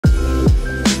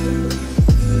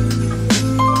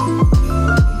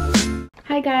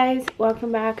guys,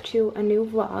 welcome back to a new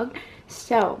vlog.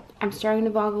 So I'm starting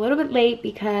the vlog a little bit late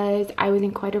because I was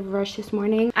in quite a rush this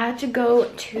morning. I had to go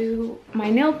to my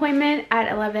nail appointment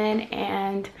at 11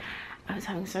 and I was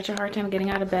having such a hard time getting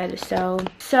out of bed. So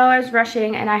I was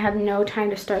rushing and I had no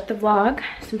time to start the vlog.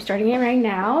 So I'm starting it right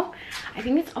now. I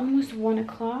think it's almost 1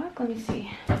 o'clock. Let me see.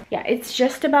 Yeah, it's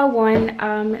just about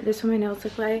 1. This is what my nails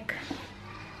look like.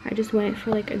 I just went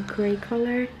for like a gray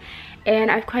color.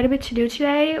 And I have quite a bit to do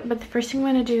today, but the first thing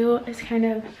I'm gonna do is kind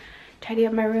of tidy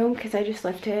up my room because I just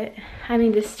left it. I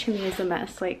mean, this to me is a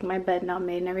mess, like my bed not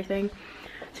made and everything.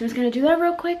 So I'm just gonna do that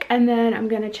real quick and then I'm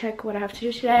gonna check what I have to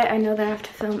do today. I know that I have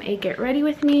to film a get ready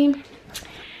with me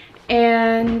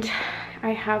and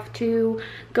I have to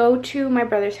go to my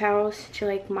brother's house to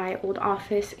like my old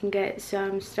office and get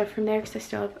some stuff from there because I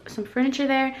still have some furniture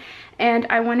there. And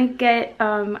I want to get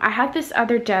I have this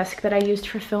other desk that I used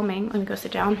for filming. Let me go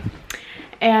sit down.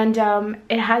 And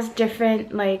it has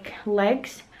different like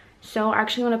legs, so I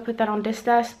actually want to put that on this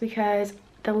desk because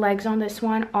the legs on this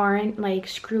one aren't like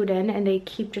screwed in and they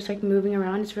keep just like moving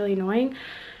around. It's really annoying.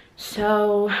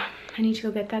 So I need to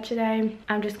go get that today.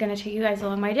 I'm just gonna take you guys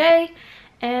along my day.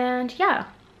 And yeah,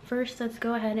 first let's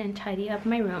go ahead and tidy up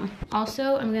my room.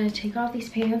 Also, I'm gonna take off these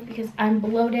pants because I'm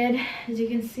bloated. As you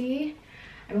can see,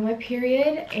 I'm on my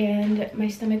period and my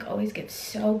stomach always gets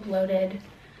so bloated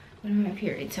when I'm on my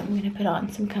period. So I'm gonna put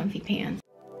on some comfy pants.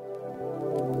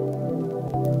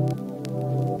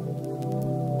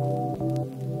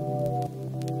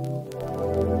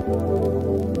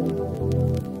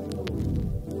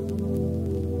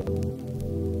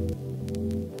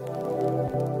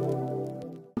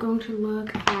 To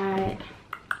look at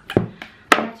what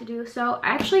I have to do. So I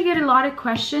actually get a lot of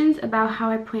questions about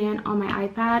how I plan on my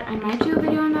iPad. I might do a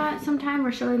video on that sometime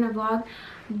or show it in the vlog,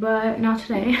 but not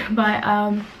today. But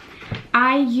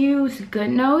I use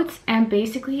GoodNotes and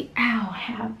basically, ow, I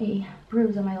have a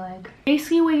bruise on my leg.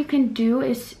 Basically what you can do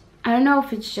is, I don't know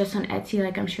if it's just on Etsy,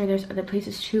 like I'm sure there's other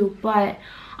places too, but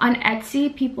on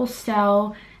Etsy people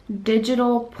sell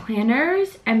digital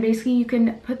planners and basically you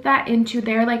can put that into,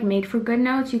 they're like made for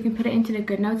GoodNotes. You can put it into the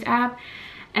GoodNotes app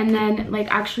and then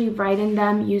like actually write in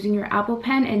them using your Apple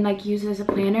Pen and like use it as a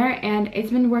planner. And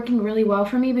it's been working really well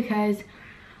for me because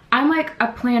I'm like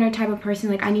a planner type of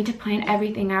person. Like I need to plan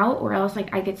everything out or else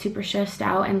like I get super stressed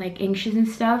out and like anxious and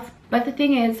stuff. But the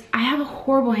thing is, I have a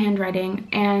horrible handwriting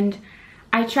and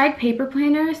I tried paper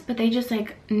planners but they just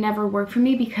like never work for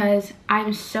me because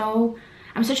I'm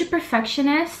such a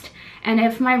perfectionist, and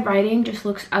if my writing just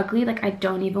looks ugly, like I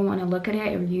don't even want to look at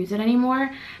it or use it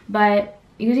anymore. But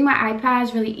using my iPad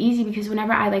is really easy because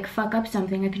whenever I like fuck up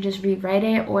something, I can just rewrite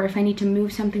it, or if I need to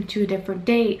move something to a different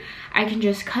date, I can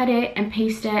just cut it and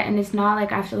paste it, and it's not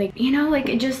like I have to like, you know, like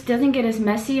it just doesn't get as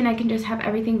messy and I can just have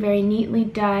everything very neatly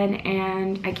done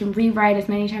and I can rewrite as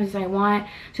many times as I want.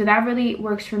 So that really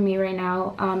works for me right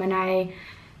now. And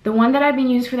the one that I've been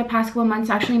using for the past couple of months,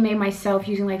 I actually made myself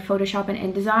using like Photoshop and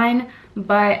InDesign.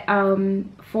 But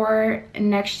for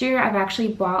next year, I've actually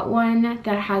bought one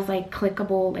that has like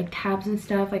clickable like tabs and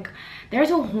stuff. Like there's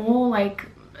a whole like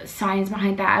science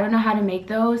behind that. I don't know how to make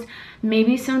those.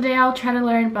 Maybe someday I'll try to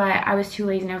learn, but I was too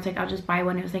lazy and I was like, I'll just buy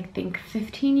one. It was like, I think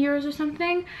 15 euros or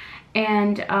something.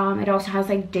 And it also has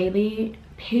like daily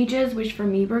pages, which for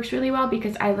me works really well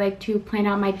because I like to plan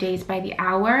out my days by the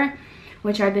hour,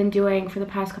 which I've been doing for the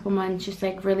past couple months, just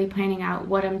like really planning out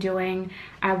what I'm doing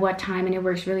at what time, and it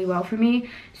works really well for me.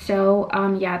 So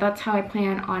yeah, that's how I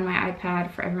plan on my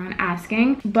iPad for everyone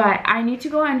asking. But I need to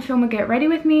go and film a get ready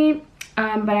with me,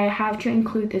 but I have to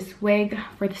include this wig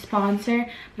for the sponsor,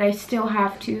 but I still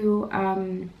have to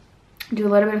do a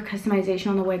little bit of customization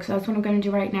on the wig. So that's what I'm gonna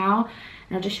do right now.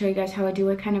 And I'll just show you guys how I do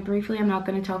it kind of briefly. I'm not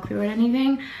going to talk through it or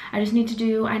anything. I just need to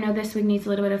do, I know this wig needs a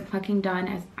little bit of plucking done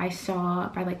as I saw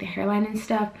by like the hairline and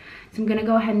stuff. So I'm going to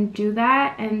go ahead and do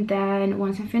that. And then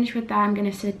once I'm finished with that, I'm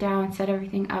going to sit down, set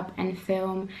everything up and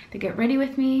film the get ready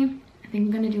with me. I think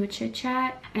I'm going to do a chit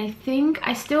chat. And I think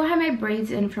I still have my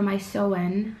braids in for my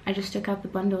sew-in. I just took out the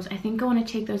bundles. I think I want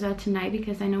to take those out tonight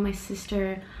because I know my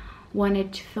sister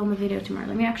wanted to film a video tomorrow.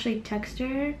 Let me actually text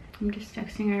her. I'm just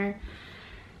texting her.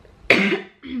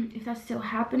 If that's still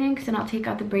happening, because then I'll take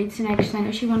out the braids tonight because I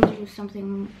know she wanted to do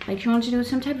something, like she wanted to do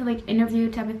some type of like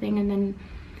interview type of thing and then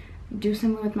do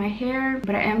something with my hair.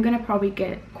 But I am gonna probably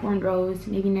get cornrows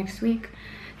maybe next week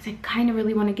because I kind of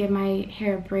really want to give my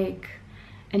hair a break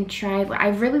and try. I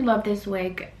really love this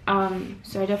wig,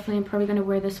 so I definitely am probably gonna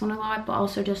wear this one a lot, but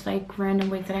also just like random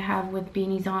wigs that I have with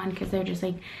beanies on because they're just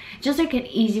like an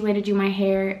easy way to do my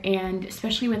hair. And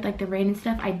especially with like the rain and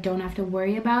stuff, I don't have to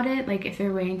worry about it. Like if it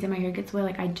rains and my hair gets wet,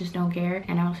 like I just don't care.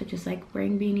 And I also just like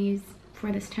wearing beanies for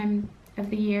this time of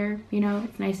the year, you know,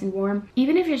 it's nice and warm.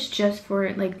 Even if it's just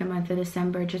for like the month of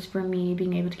December, just for me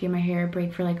being able to give my hair a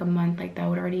break for like a month, like that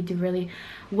would already do really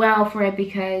well for it,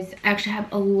 because I actually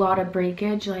have a lot of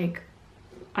breakage like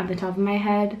on the top of my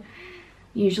head.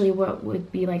 Usually what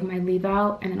would be like my leave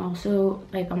out, and then also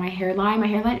like on my hairline. My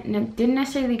hairline didn't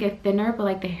necessarily get thinner, but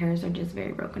like the hairs are just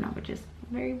very broken up, which is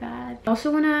very bad. I also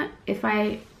wanna, if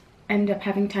I end up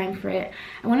having time for it,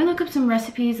 I want to look up some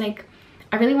recipes. Like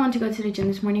I really wanted to go to the gym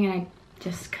this morning and I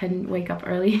just couldn't wake up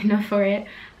early enough for it.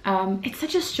 It's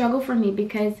such a struggle for me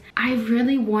because I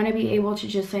really want to be able to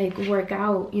just like work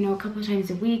out, you know, a couple of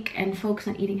times a week and focus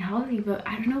on eating healthy, but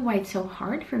I don't know why it's so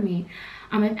hard for me.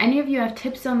 If any of you have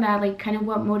tips on that, like kind of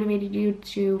what motivated you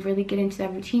to really get into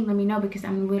that routine, let me know, because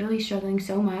I'm literally struggling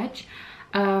so much.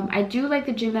 I do like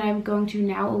the gym that I'm going to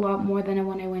now a lot more than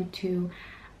when I went to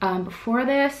before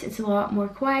this. It's a lot more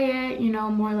quiet, you know,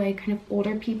 more like kind of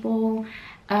older people,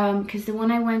 because the one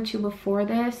I went to before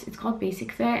this, it's called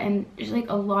Basic Fit, and there's like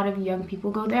a lot of young people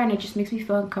go there, and it just makes me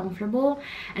feel uncomfortable,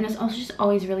 and it's also just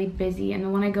always really busy. And the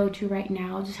one I go to right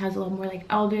now just has a lot more like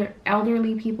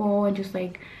elderly people and just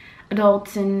like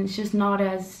adults, and it's just not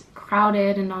as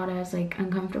crowded and not as like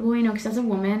uncomfortable, you know, because as a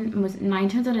woman, 9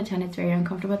 times out of 10 it's very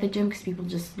uncomfortable at the gym because people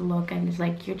just look and it's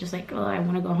like you're just like, oh, I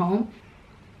want to go home.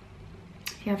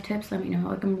 If you have tips, let me know.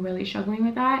 Like I'm really struggling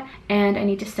with that, and I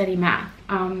need to study math.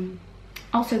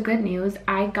 Also good news,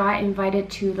 I got invited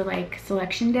to the like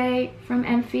selection day from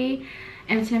M50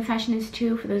 and Fashion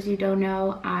Institute. For those of you who don't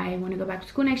know, I want to go back to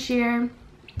school next year.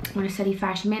 I want to study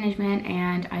fashion management,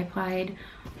 and I applied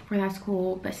for that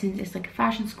school. But since it's like a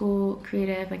fashion school,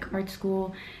 creative, like art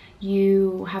school,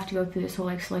 you have to go through this whole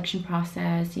like selection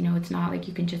process. You know, it's not like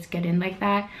you can just get in like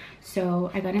that.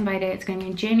 So I got invited. It's gonna be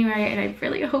in January, and I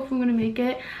really hope I'm gonna make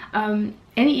it. In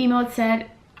the email it said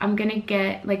I'm gonna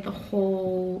get like the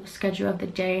whole schedule of the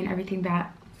day and everything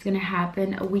that's gonna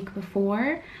happen a week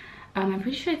before. I'm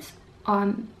pretty sure it's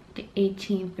on the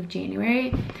 18th of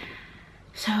January.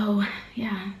 So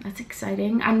yeah, that's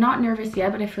exciting. I'm not nervous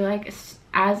yet, but I feel like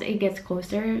as it gets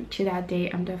closer to that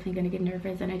date, I'm definitely gonna get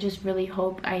nervous, and I just really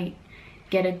hope I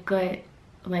get a good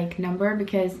like number,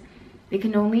 because they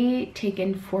can only take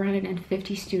in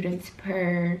 450 students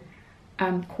per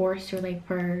course, or like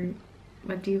per,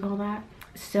 what do you call that?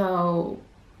 So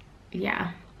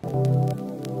yeah.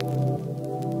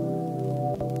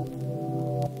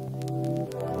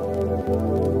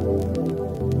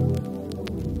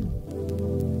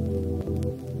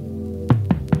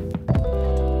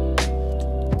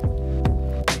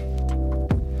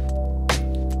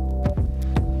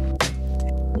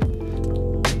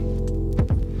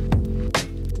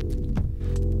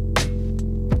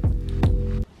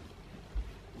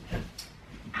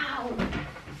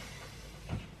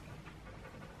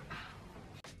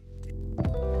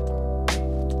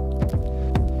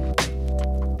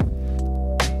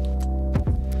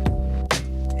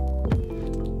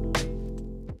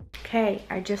 Okay,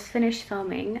 I just finished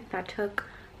filming. That took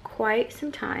quite some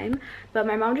time, but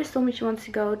my mom just told me she wants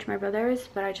to go to my brother's,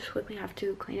 but I just quickly have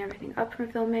to clean everything up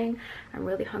from filming. I'm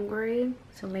really hungry,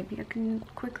 so maybe I can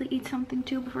quickly eat something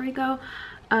too before I go.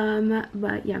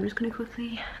 But yeah, I'm just gonna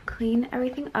quickly clean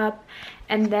everything up,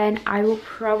 and then I will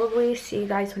probably see you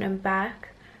guys when I'm back.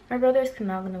 My brother's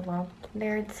not gonna vlog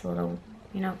there. It's a little,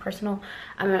 you know, personal.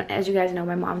 As you guys know,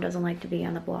 my mom doesn't like to be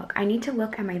on the vlog. I need to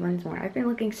look at my lens more. I've been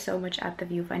looking so much at the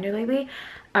viewfinder lately.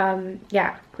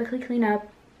 Yeah, quickly clean up,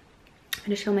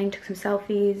 finish filming, took some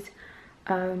selfies,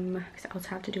 because I also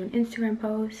have to do an Instagram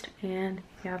post. And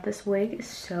yeah, this wig is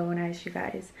so nice, you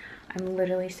guys. I'm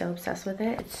literally so obsessed with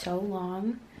it. It's so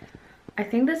long. I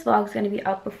think this vlog is going to be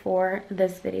up before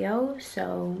this video,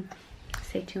 so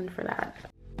stay tuned for that.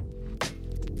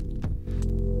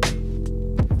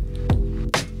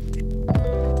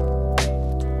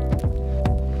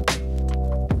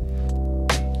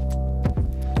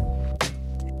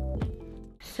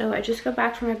 So I just got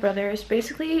back from my brother's.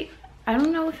 Basically, I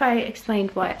don't know if I explained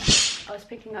what I was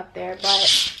picking up there,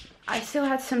 but I still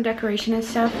had some decoration and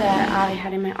stuff that I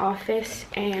had in my office,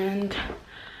 and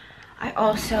I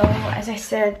also, as I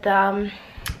said, the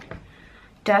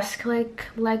desk like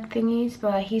leg thingies,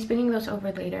 but he's bringing those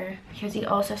over later because he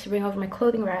also has to bring over my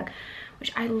clothing rack,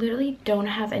 which I literally don't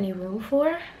have any room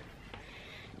for.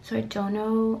 So I don't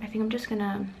know. I think I'm just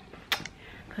gonna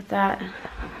put that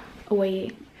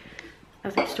away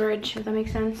as like storage, if that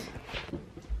makes sense.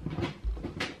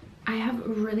 I have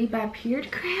really bad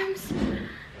period cramps,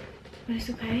 but it's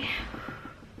okay.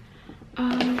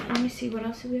 Let me see, what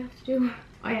else do we have to do?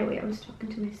 Oh yeah, wait, I was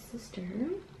talking to my sister.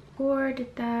 Or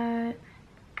did that?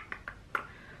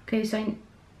 Okay, so I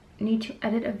need to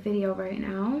edit a video right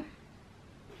now,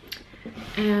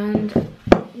 and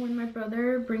when my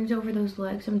brother brings over those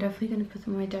legs, I'm definitely gonna put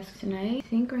them on my desk tonight. I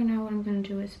think right now what I'm gonna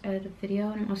do is edit a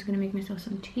video, and I'm also gonna make myself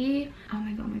some tea. Oh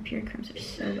my god, my period cramps are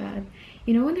so bad.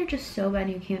 You know when they're just so bad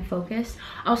and you can't focus?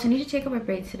 Also, I need to take out my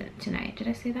braids tonight. Did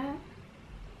I say that?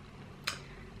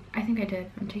 I think I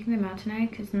did. I'm taking them out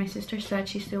tonight because my sister said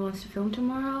she still wants to film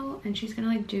tomorrow, and she's gonna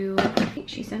like do,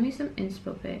 she sent me some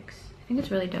inspo pics. I think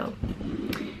it's really dope.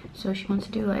 So she wants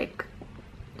to do like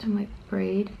some like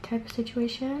braid type of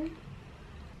situation,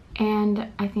 and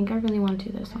I think I really want to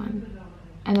do this one,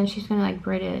 and then she's gonna like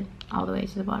braid it all the way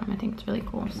to the bottom. I think it's really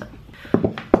cool. So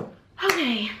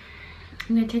okay,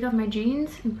 I'm gonna take off my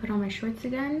jeans and put on my shorts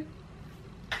again.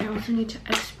 I also need to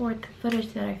export the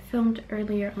footage that I filmed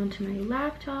earlier onto my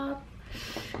laptop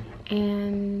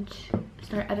and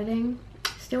start editing.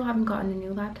 Still haven't gotten a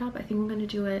new laptop. I think I'm gonna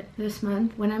do it this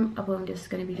month. When I'm uploading this is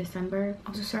gonna be December.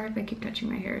 Also, sorry if I keep touching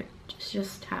my hair, it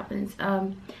just happens.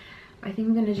 I think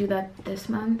I'm gonna do that this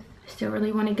month. I still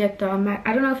really want to get the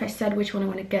I don't know if I said which one I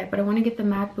want to get, but I want to get the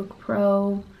MacBook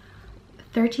Pro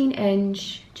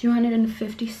 13-inch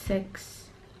 256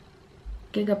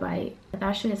 gigabyte.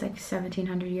 That shit is like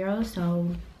 1,700 euros,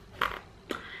 so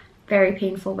very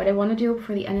painful. But I want to do it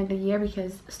before the end of the year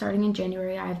because starting in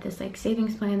January I have this like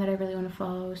savings plan that I really want to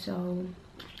follow, so I'm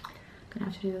gonna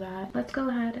have to do that. Let's go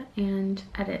ahead and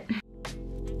edit.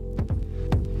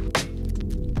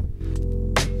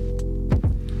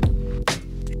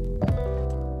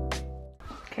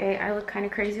 Okay, I look kind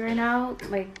of crazy right now.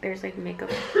 Like there's like makeup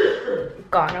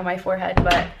gone on my forehead,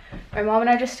 but my mom and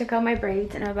I just took out my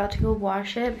braids and I'm about to go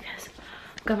wash it because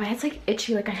god, my head's like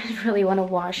itchy. Like I just really want to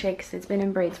wash it because it's been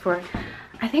in braids for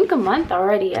I think a month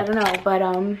already. I don't know, but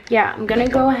yeah, I'm gonna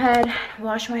go ahead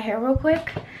wash my hair real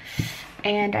quick,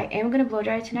 and I am gonna blow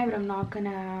dry it tonight, but I'm not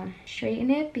gonna straighten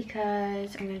it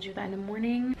because I'm gonna do that in the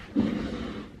morning.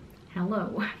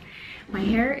 Hello. My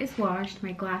hair is washed,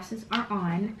 my glasses are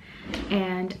on,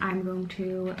 and I'm going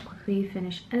to quickly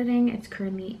finish editing. It's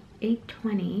currently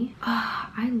 8:20.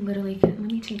 I literally can't,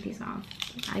 let me take these off.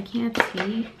 I can't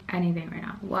see anything right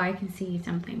now. Well, I can see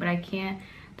something, but I can't,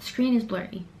 the screen is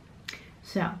blurry.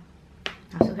 So,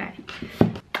 that's okay.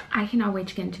 I cannot wait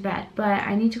to get into bed, but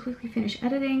I need to quickly finish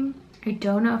editing. I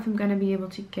don't know if I'm gonna be able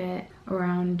to get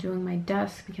around doing my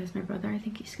desk because my brother, I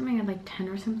think he's coming at like 10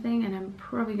 or something, and I'm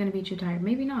probably gonna be too tired.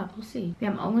 Maybe not, we'll see.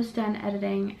 Yeah, I'm almost done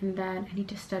editing, and then I need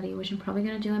to study, which I'm probably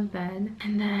gonna do in bed.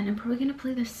 And then I'm probably gonna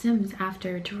play The Sims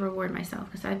after to reward myself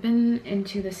because I've been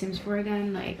into The Sims 4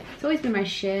 again. Like, it's always been my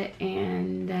shit.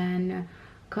 And then a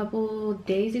couple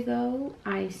days ago,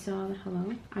 I saw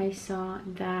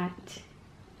that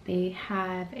they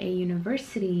have a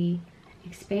university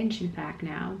expansion pack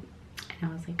now. And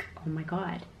I was like, oh my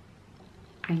god,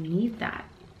 I need that.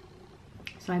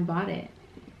 So I bought it,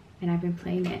 and I've been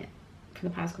playing it for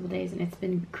the past couple days, and it's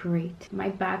been great. My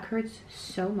back hurts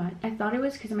so much. I thought it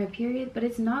was because of my period, but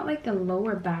it's not like the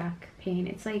lower back pain.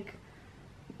 It's like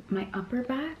my upper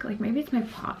back. Like maybe it's my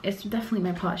it's definitely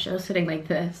my posture. I was sitting like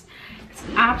this. It's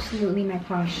absolutely my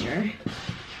posture.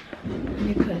 Let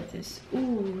me put this.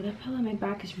 Ooh, that pillow on my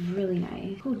back is really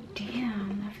nice. Oh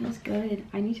damn, that feels good.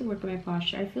 I need to work on my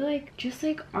posture. I feel like just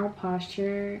like our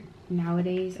posture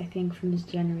nowadays, I think from this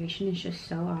generation, is just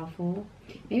so awful.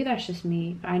 Maybe that's just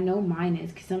me, but I know mine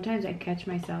is, because sometimes I catch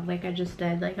myself like I just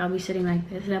did. Like I'll be sitting like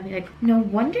this and I'll be like, no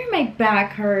wonder my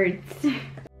back hurts.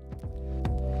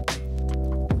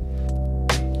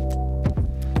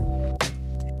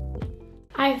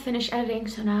 I finished editing,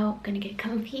 so now I'm gonna get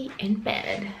comfy in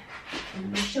bed. I'm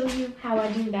gonna show you how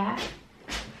I do that.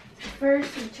 So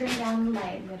first, we turn down the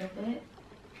light a little bit.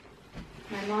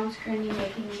 My mom's currently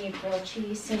making me a grilled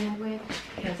cheese sandwich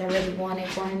because I really wanted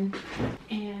one.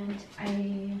 And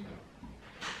I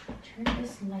turn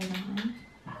this light on.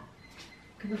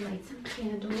 I'm gonna light some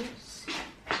candles.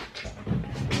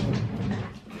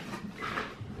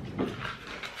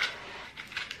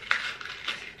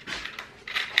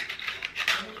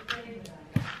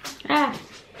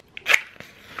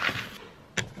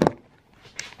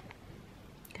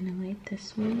 Gonna light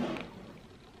this one,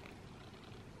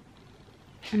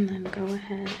 and then go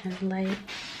ahead and light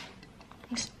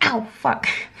this. Ow, fuck.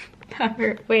 That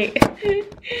hurt. Wait.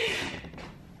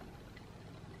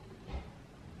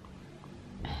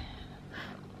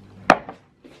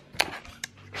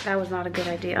 That was not a good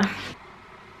idea.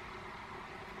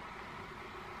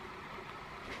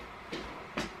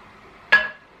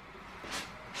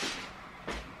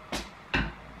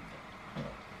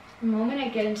 The moment I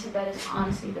get into bed is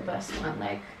honestly the best one.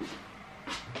 Like,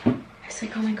 it's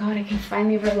like, oh my god, I can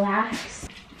finally relax.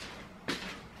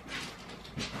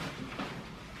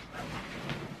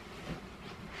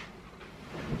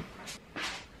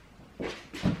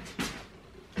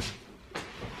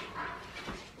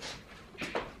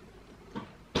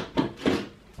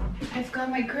 got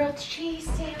my grilled cheese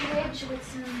sandwich with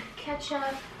some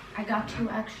ketchup. I got two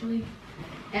actually.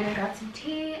 And I got some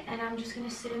tea, and I'm just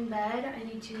gonna sit in bed. I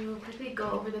need to quickly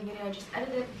go over the video I just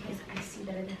edited because I see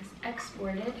that it has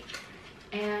exported.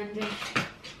 And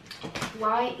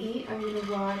while I eat, I'm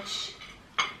gonna watch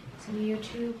some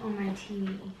YouTube on my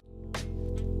TV.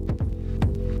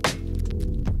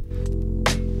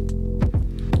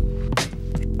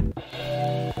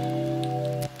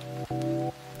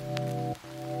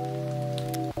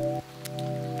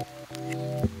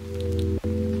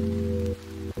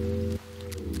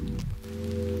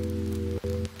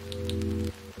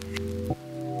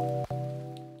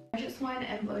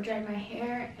 And blow dried my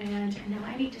hair, and now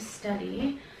I need to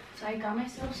study, so I got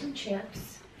myself some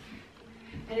chips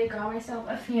and I got myself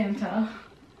a Fanta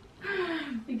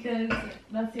because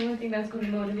that's the only thing that's going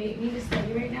to motivate me to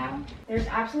study right now. There's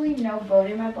absolutely no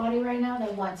bone in my body right now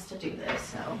that wants to do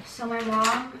this. So my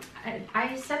mom,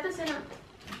 I said this in a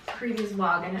previous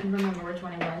vlog, I don't remember which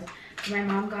one it was. My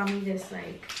mom got me this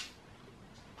like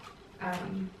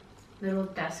little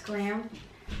desk lamp,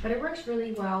 but it works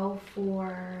really well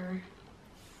for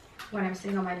when I'm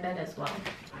sitting on my bed as well.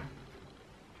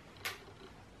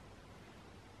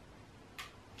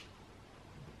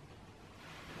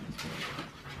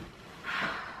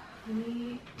 Let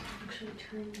me actually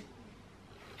turn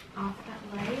off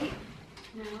that light.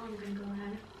 Now I'm gonna go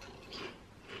ahead.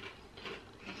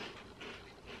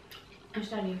 I'm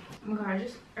studying. Oh my god,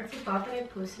 I forgot that I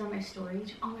posted on my story.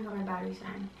 Oh my god, my battery's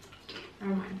dying.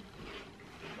 Never mind.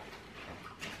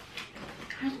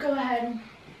 Let's go ahead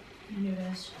and do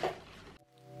this.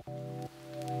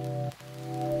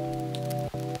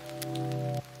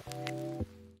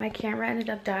 My camera ended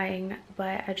up dying,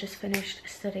 but I just finished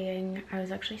studying. I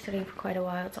was actually studying for quite a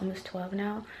while. It's almost 12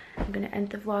 now. I'm gonna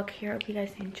end the vlog here. Hope you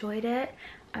guys enjoyed it.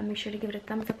 Make sure to give it a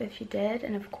thumbs up if you did,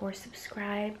 and of course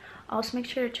subscribe. Also make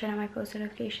sure to turn on my post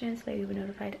notifications so that you'll be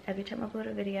notified every time I upload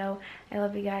a video. I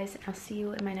love you guys, and I'll see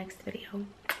you in my next video.